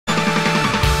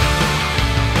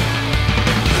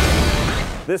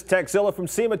This Tekzilla from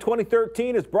SEMA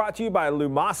 2013 is brought to you by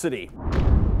Lumosity.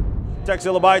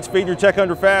 Tekzilla Bites, feed your tech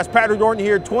under fast. Patrick Norton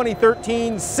here,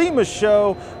 2013 SEMA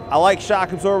show. I like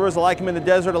shock absorbers, I like them in the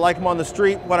desert, I like them on the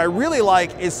street. What I really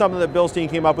like is something that BILSTEIN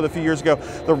came up with a few years ago,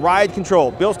 the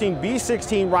Ridecontrol. BILSTEIN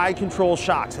B16 Ridecontrol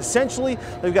shocks. Essentially,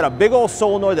 they've got a big old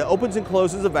solenoid that opens and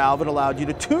closes a valve and allows you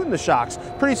to tune the shocks.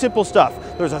 Pretty simple stuff.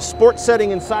 There's a sports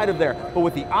setting inside of there, but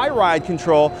with the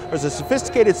iRidecontrol, there's a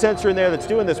sophisticated sensor in there that's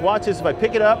doing this. Watch this, if I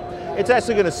pick it up, it's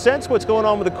actually gonna sense what's going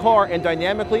on with the car and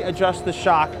dynamically adjust the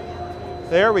shock.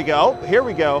 There we go, here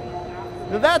we go.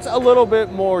 Now that's a little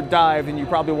bit more dive than you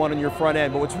probably want on your front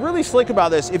end, but what's really slick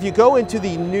about this, if you go into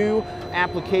the new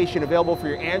application available for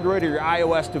your Android or your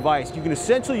iOS device, you can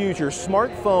essentially use your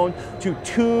smartphone to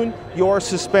tune your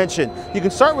suspension. You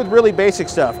can start with really basic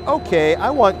stuff. Okay, I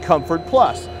want Comfort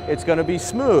Plus. It's gonna be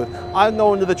smooth. I'm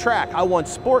going to the track. I want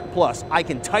Sport Plus. I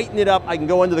can tighten it up, I can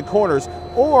go into the corners,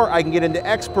 or I can get into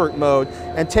expert mode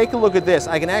and take a look at this.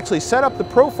 I can actually set up the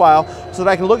profile so that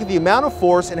I can look at the amount of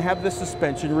force and have the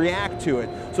suspension react to it.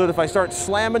 So that if I start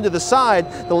slamming to the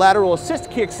side, the lateral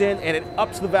assist kicks in and it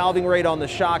ups the valving rate on the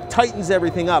shock, tightens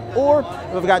everything up. Or if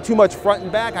I've got too much front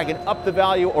and back, I can up the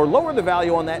value or lower the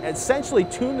value on that and essentially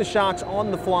tune the shocks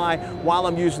on the fly while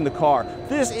I'm using the car.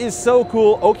 This is so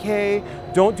cool. Okay,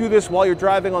 don't do this while you're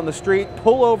driving on the street.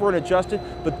 Pull over and adjust it,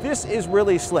 but this is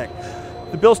really slick.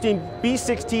 The BILSTEIN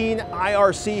B16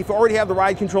 IRC, if you already have the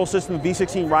ride control system, the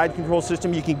V16 ride control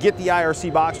system, you can get the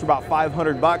IRC box for about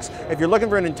 500 bucks. If you're looking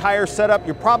for an entire setup,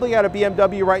 you're probably at a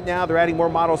BMW right now. They're adding more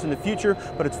models in the future,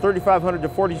 but it's $3,500 to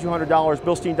 $4,200.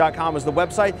 BILSTEIN.com is the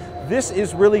website. This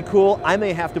is really cool. I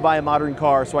may have to buy a modern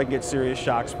car so I can get serious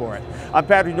shocks for it. I'm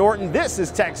Patrick Norton. This is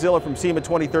Tekzilla from SEMA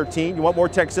 2013. You want more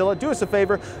Tekzilla? Do us a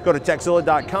favor. Go to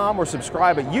Tekzilla.com or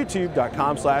subscribe at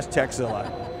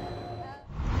YouTube.com/Tekzilla.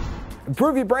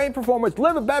 Improve your brain performance,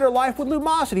 live a better life with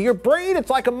Lumosity. Your brain, it's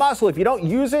like a muscle. If you don't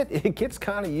use it, it gets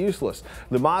kind of useless.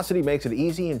 Lumosity makes it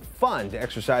easy and fun to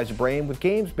exercise your brain with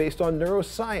games based on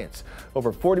neuroscience.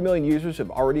 Over 40 million users have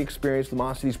already experienced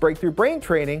Lumosity's breakthrough brain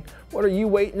training. What are you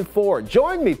waiting for?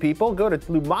 Join me, people. Go to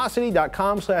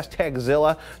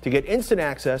Lumosity.com/Tekzilla to get instant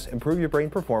access, improve your brain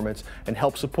performance, and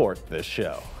help support this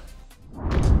show.